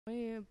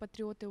We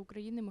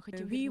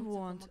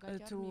want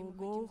to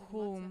go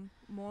home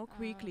more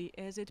quickly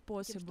as it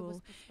possible.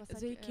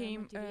 They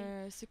came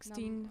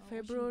 16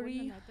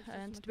 February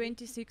and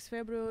 26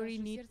 February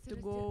need to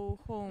go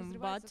home,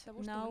 but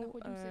now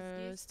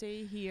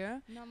stay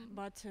here.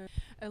 But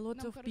a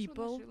lot of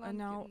people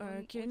now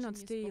cannot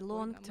stay a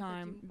long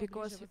time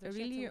because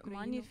really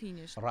money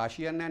finished.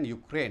 Russian and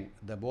Ukraine,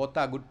 the both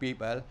are good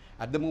people.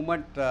 At the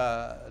moment,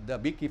 the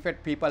big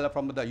effect people are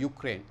from the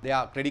Ukraine. They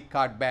are credit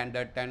card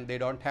banded and they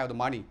don't have the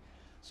money.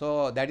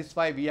 So that is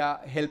why we are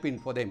helping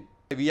for them.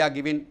 We are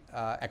giving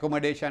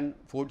accommodation,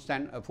 foods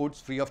and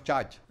foods free of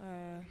charge.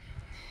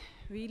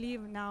 We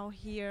live now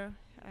here,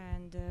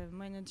 and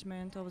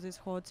management of this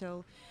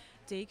hotel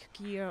take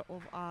care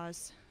of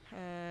us.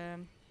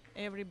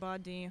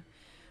 Everybody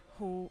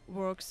who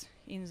works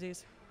in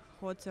this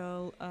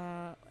hotel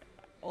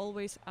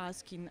always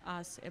asking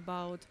us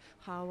about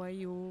how are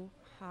you,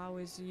 how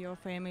is your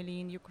family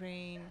in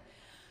Ukraine.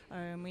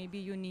 Maybe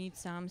you need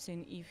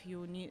something. If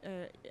you need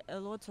a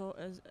lot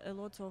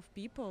of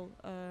people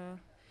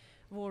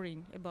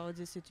worrying about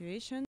the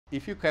situation.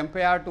 If you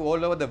compare to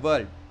all over the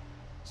world,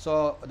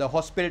 so the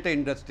hospitality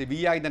industry,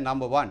 we are the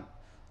number one.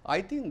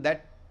 I think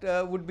that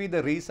would be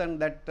the reason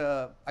that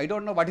I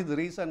don't know what is the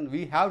reason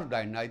we have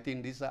done. I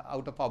think this is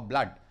out of our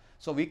blood.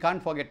 So we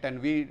can't forget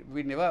and we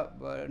never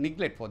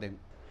neglect for them.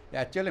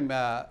 Actually,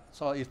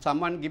 so if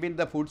someone giving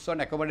the foods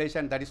and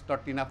accommodation, that is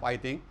not enough, I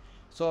think.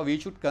 So we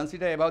should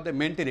consider about the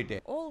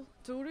mentality. All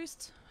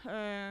tourists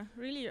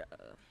really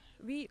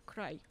we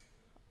cry.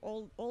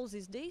 All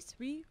these days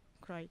we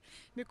cry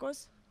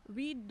because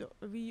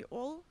we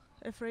all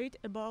afraid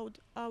about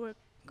our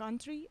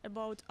country,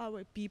 about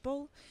our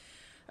people,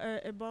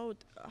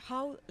 about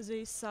how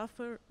they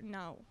suffer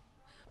now.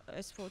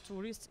 As for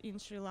tourists in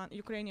Sri Lanka,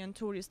 Ukrainian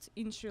tourists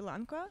in Sri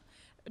Lanka,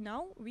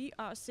 now we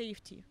are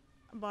safety,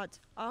 but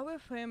our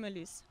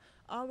families,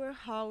 our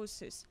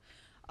houses,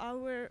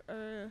 our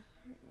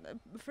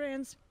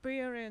friends,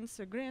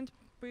 parents,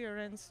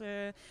 grandparents,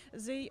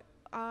 they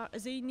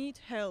need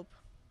help.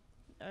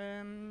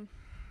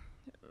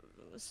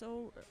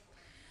 So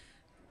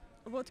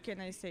what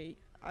can I say?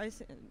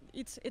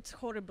 It's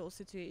horrible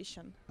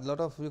situation. A lot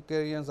of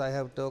Ukrainians, I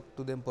have talked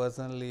to them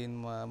personally in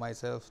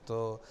myself.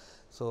 So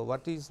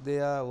what is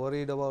they are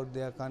worried about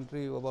their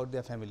country, about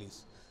their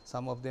families.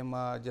 Some of them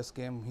just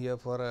came here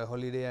for a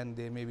holiday, and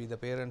they maybe the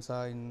parents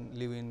are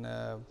live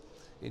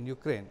in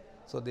Ukraine.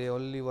 So they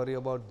only worry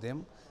about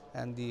them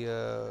and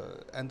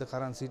the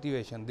current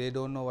situation. They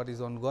don't know what is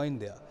ongoing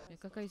there.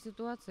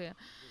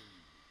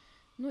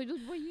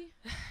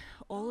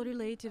 All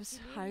relatives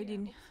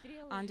hiding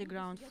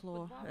underground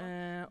floor,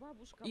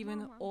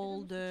 even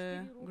all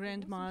the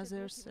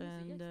grandmothers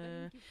and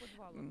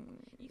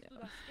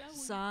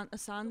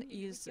son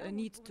is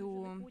need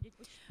to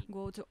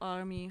go to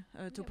army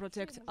to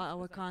protect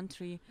our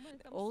country.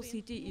 All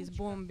city is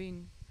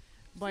bombing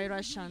by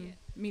Russian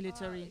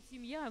military.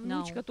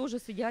 Внучка тоже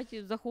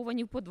сидять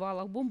заховані в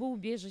підвалах,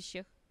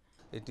 бомбоубіжищах.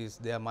 It is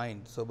their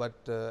mind. So,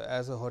 but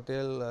as a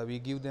hotel, we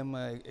give them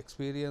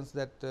experience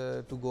that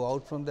to go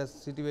out from that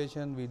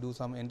situation. We do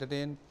some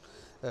entertain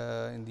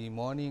in the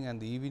morning and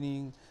the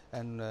evening,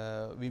 and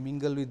we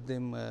mingle with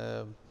them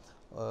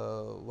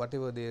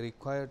whatever they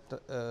require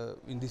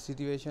in these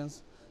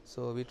situations.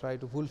 So we try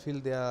to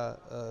fulfill their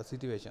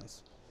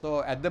situations.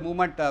 So at the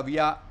moment, we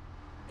are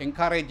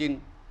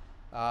encouraging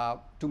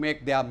to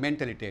make their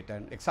mentality.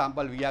 An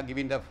example, we are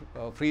giving the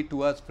free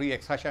tours, free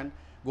excursion,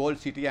 Gold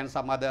City and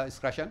some other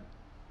excursion.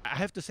 I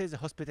have to say the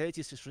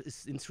hospitality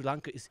in Sri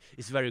Lanka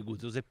is very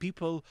good. So the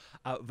people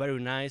are very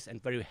nice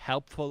and very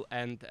helpful,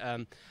 and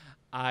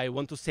I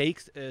want to say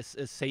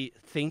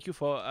thank you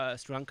for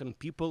Sri Lankan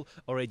people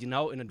already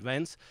now in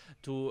advance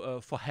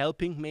for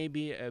helping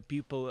maybe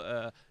people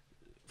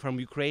from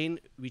Ukraine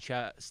which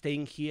are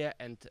staying here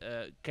and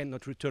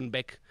cannot return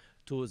back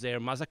to their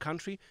mother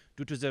country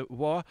due to the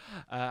war.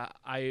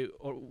 I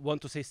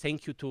want to say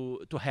thank you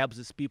to help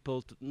these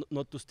people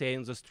not to stay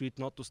in the street,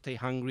 not to stay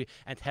hungry,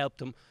 and help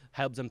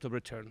them to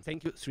return.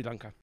 Thank you, Sri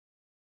Lanka.